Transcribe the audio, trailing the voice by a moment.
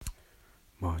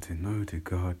Martin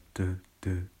Odegaard, da,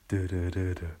 da, da, da,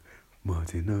 da, da.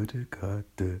 Martin Odegaard,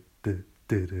 da, da,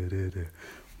 da, da, da, da.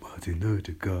 Martin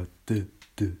Odegaard, da,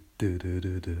 da, da, da,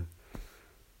 da, da.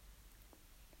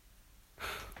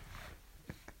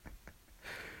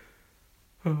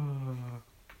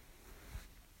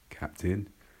 Captain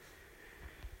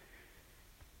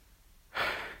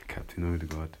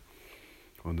Odegaard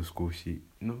on the score sheet.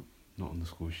 No, not on the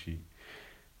score sheet.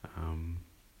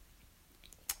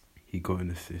 He got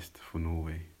an assist for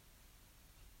Norway.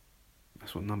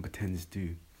 That's what number 10s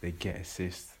do. They get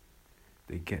assists.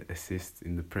 They get assists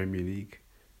in the Premier League,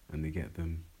 and they get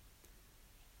them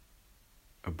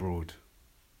abroad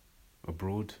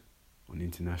on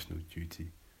international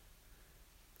duty.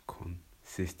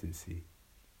 Consistency.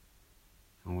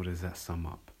 And what does that sum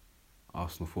up?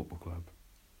 Arsenal Football Club.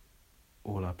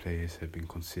 All our players have been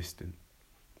consistent,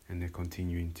 and they're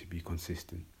continuing to be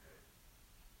consistent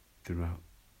throughout.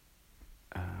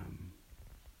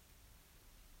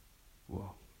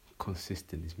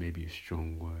 Consistent is maybe a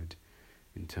strong word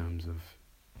in terms of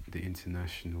the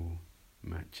international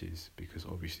matches, because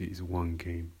obviously it's one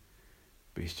game,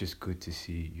 but it's just good to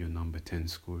see your number 10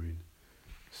 scoring.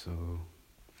 So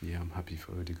yeah, I'm happy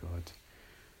for Odegaard.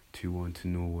 2-1 to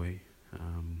Norway.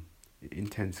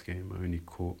 Intense game. I only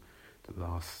caught the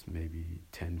last maybe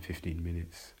 10-15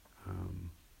 minutes,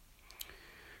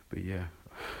 but yeah,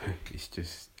 it's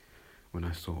just when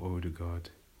I saw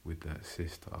Odegaard with that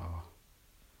assist,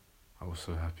 I was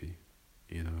so happy,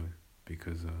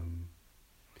 because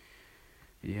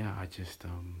I just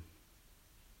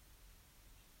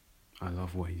I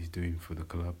love what he's doing for the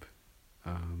club,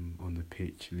 on the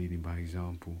pitch, leading by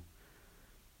example.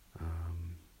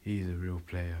 He's a real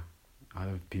player. I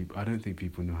don't think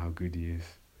people know how good he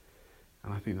is,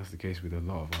 and I think that's the case with a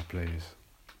lot of our players.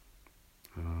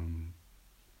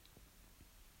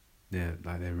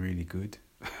 They're really good,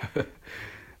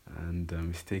 and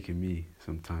it's taken me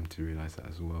some time to realise that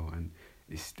as well, and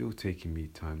it's still taking me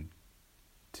time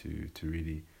to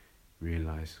really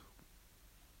realise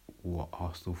what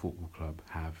Arsenal Football Club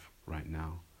have right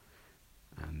now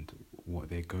and what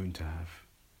they're going to have,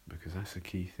 because that's a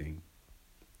key thing.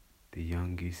 The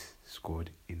youngest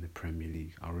squad in the Premier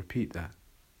League. I'll repeat that.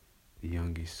 The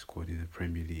youngest squad in the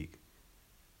Premier League.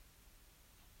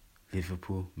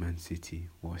 Liverpool, Man City,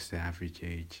 what's their average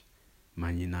age?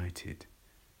 Man United,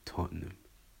 Tottenham.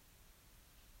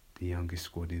 The youngest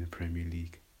squad in the Premier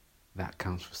League. That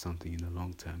counts for something in the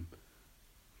long term.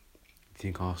 You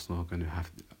think Arsenal are going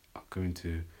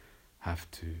to have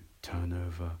to turn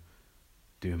over,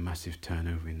 do a massive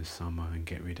turnover in the summer and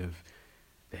get rid of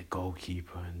their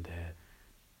goalkeeper and their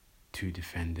 2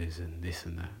 defenders and this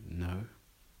and that? No.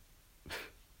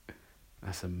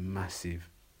 That's a massive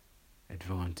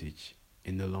advantage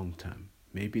in the long term.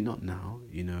 Maybe not now,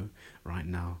 right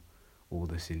now all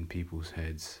that's in people's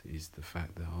heads is the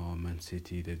fact that, Man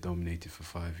City, they've dominated for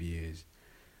 5 years.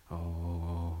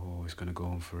 It's going to go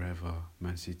on forever.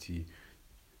 Man City,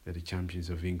 they're the champions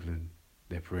of England.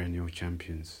 They're perennial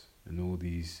champions. And all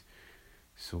these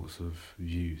sorts of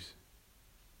views.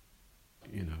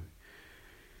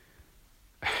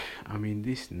 I mean,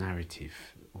 this narrative,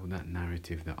 or that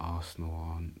narrative that Arsenal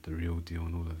aren't the real deal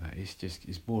and all of that,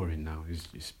 it's boring now.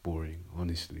 It's boring,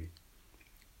 honestly.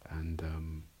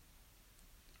 And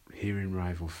hearing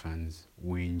rival fans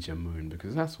whinge and moan,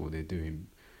 because that's what they're doing.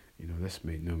 Let's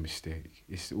make no mistake.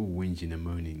 It's all whinging and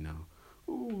moaning now.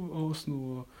 Oh,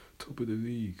 Arsenal are top of the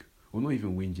league. Or not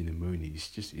even whinging and moaning.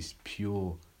 It's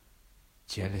pure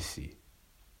jealousy.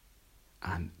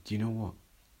 And do you know what?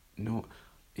 No,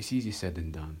 it's easier said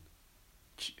than done.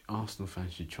 Arsenal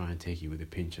fans should try and take it with a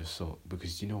pinch of salt,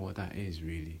 because do you know what that is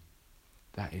really?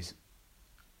 That is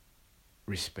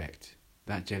respect.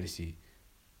 That jealousy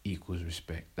equals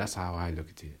respect. That's how I look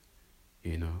at it,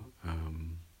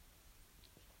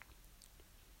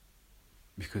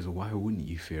 because why wouldn't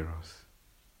you fear us?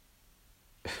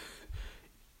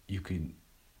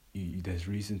 There's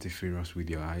reason to fear us with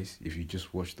your eyes. If you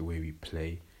just watch the way we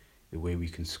play, the way we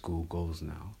can score goals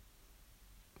now,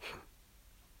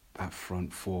 that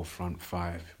front 4, front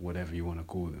 5, whatever you want to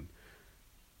call them,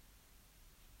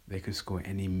 they can score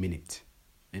any minute.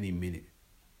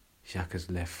 Xhaka's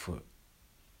left foot,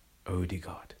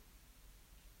 Odegaard,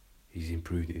 he's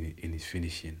improved in his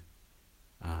finishing.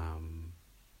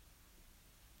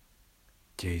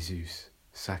 Jesus,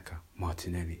 Saka,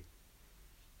 Martinelli,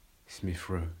 Smith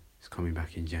Rowe is coming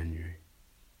back in January.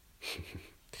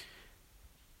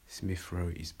 Smith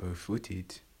Rowe is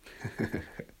bow-footed.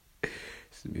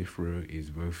 Smith Rowe is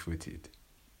bow-footed,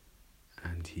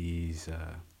 and he's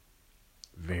a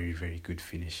very, very good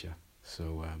finisher.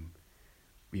 So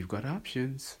we've got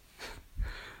options.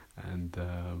 and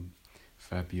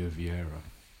Fabio Vieira.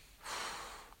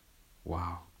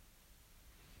 Wow.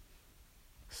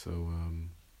 So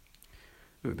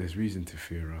look, there's reason to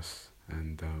fear us,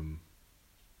 and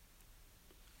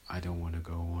I don't want to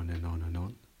go on and on and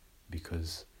on,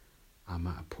 because I'm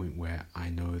at a point where I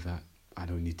know that I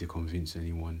don't need to convince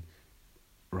anyone.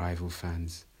 Rival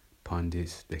fans,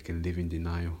 pundits, they can live in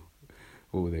denial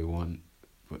all they want,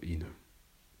 but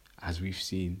as we've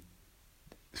seen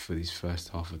for this first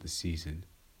half of the season,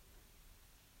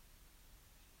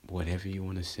 whatever you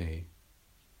want to say,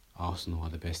 Arsenal are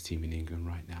the best team in England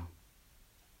right now.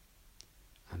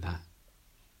 And that,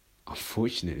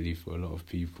 unfortunately for a lot of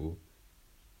people,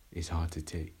 is hard to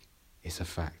take. It's a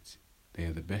fact. They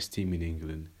are the best team in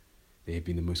England. They have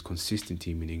been the most consistent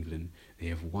team in England. They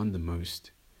have won the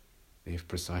most. They have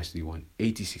precisely won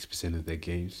 86% of their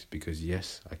games, because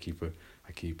yes, I keep a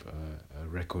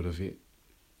record of it.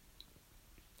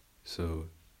 So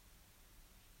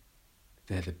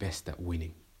they're the best at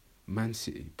winning. Man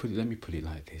City, let me put it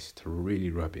like this to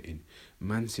really rub it in.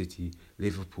 Man City,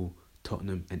 Liverpool,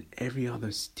 Tottenham and every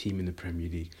other team in the Premier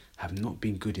League have not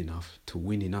been good enough to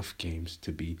win enough games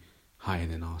to be higher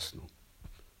than Arsenal.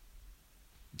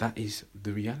 That is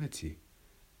the reality.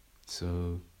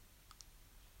 So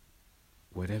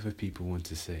whatever people want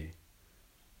to say,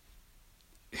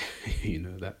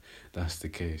 that's the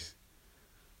case.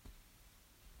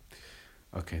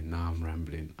 Okay, now I'm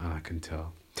rambling and I can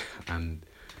tell. And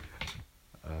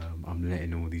I'm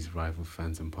letting all these rival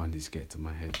fans and pundits get to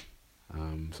my head.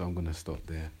 So I'm going to stop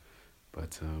there.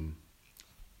 But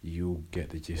you'll get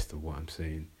the gist of what I'm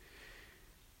saying.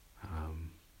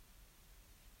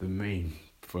 The main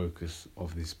focus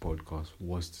of this podcast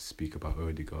was to speak about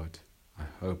Odegaard. I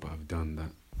hope I've done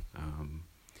that.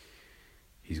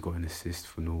 He's got an assist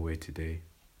for Norway today,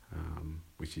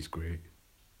 which is great.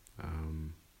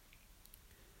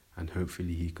 And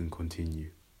hopefully he can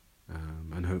continue.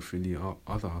 And hopefully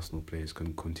other Arsenal players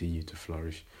can continue to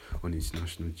flourish on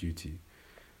international duty.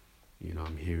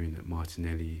 I'm hearing that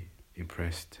Martinelli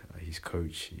impressed his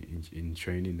coach in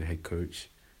training, the head coach,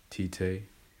 Tite,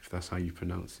 if that's how you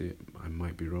pronounce it. I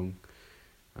might be wrong.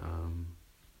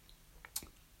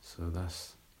 So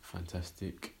that's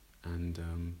fantastic. And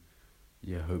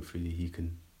hopefully he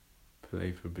can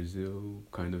play for Brazil.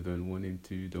 Kind of don't want him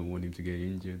to get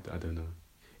injured. I don't know.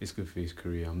 It's good for his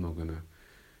career. I'm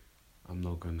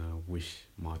not gonna wish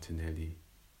Martinelli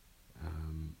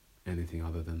anything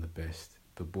other than the best.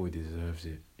 The boy deserves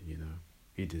it,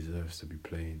 He deserves to be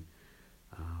playing,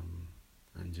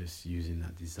 and just using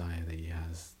that desire that he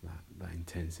has, that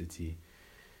intensity,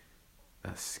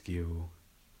 that skill,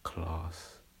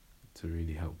 class, to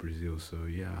really help Brazil. So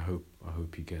yeah, I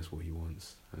hope he gets what he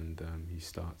wants and he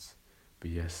starts. But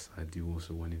yes, I do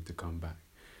also want him to come back,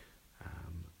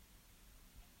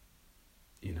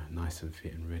 nice and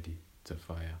fit and ready to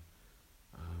fire,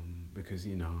 because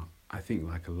I think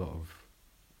like a lot of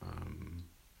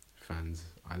fans,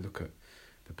 I look at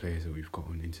the players that we've got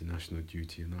on international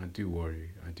duty, and I do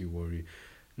worry,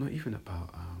 not even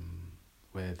about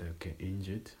where they'll get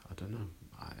injured. I don't know.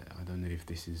 I don't know if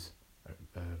this is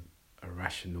a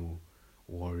rational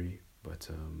worry, but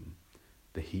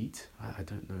the heat, I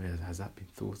don't know, has that been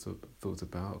thought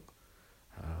about?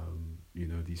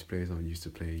 These players aren't used to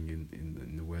playing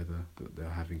in the weather that they'll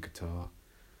have in Qatar.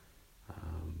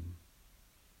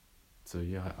 So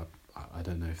yeah, I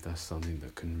don't know if that's something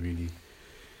that can really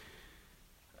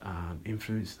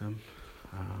influence them.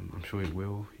 I'm sure it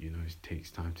will. It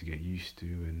takes time to get used to,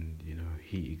 and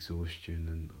heat exhaustion,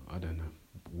 and I don't know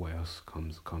what else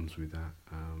comes with that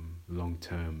long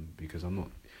term. Because I'm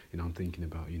not, I'm thinking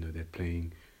about they're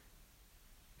playing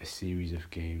a series of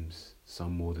games,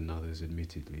 some more than others,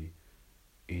 admittedly,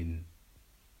 in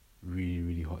really,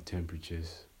 really hot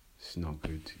temperatures. It's not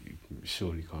good. It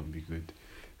surely can't be good.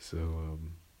 So,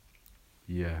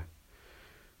 yeah.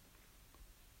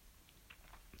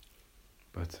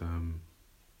 But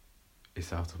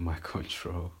it's out of my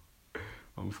control,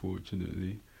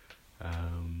 unfortunately.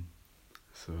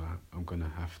 So I'm going to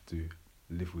have to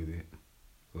live with it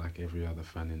like every other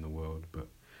fan in the world. But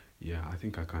yeah, I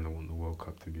think I kind of want the World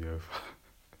Cup to be over.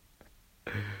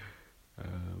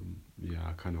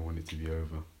 I kind of want it to be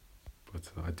over. But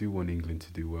I do want England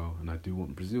to do well, and I do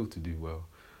want Brazil to do well,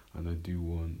 and I do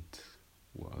want,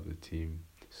 what other team?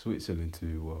 Switzerland to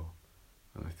do well.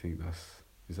 And I think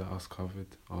is that us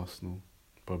covered? Arsenal?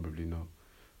 Probably not.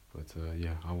 But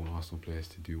I want Arsenal players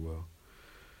to do well.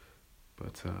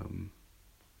 But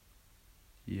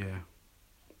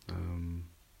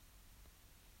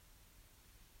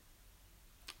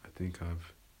I think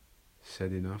I've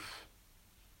said enough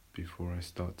before I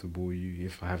start to bore you,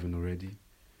 if I haven't already.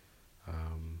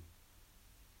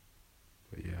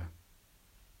 But yeah,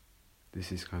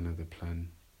 this is kind of the plan.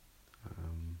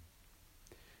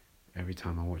 Every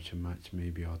time I watch a match,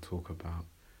 maybe I'll talk about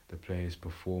the player's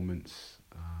performance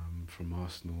from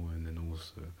Arsenal, and then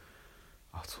also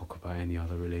I'll talk about any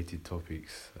other related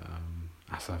topics,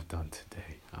 as I've done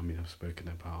today. I mean, I've spoken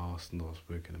about Arsenal, I've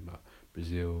spoken about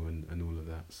Brazil and all of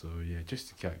that. So yeah,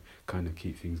 just to kind of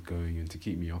keep things going and to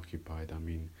keep me occupied. I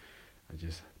mean, I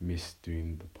just miss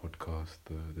doing the podcast,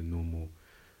 the normal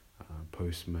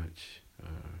post-match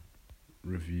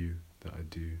review that I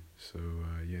do. So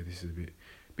yeah, this is a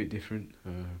bit different,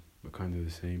 but kind of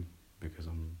the same, because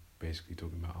I'm basically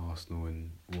talking about Arsenal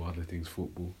and all other things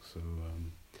football. So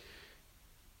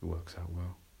it works out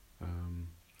well.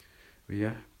 But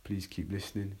yeah, please keep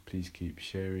listening, please keep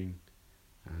sharing,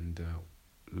 and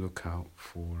look out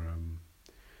for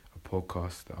a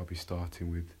podcast that I'll be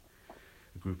starting with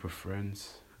a group of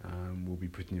friends. We'll be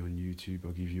putting it on YouTube.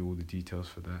 I'll give you all the details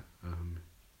for that.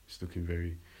 It's looking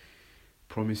very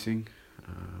promising.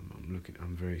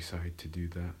 I'm very excited to do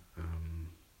that.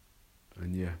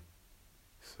 And yeah,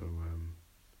 so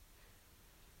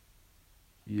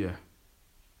yeah,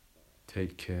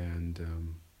 take care, and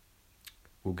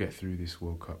we'll get through this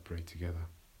World Cup break together.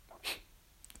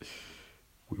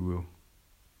 We will.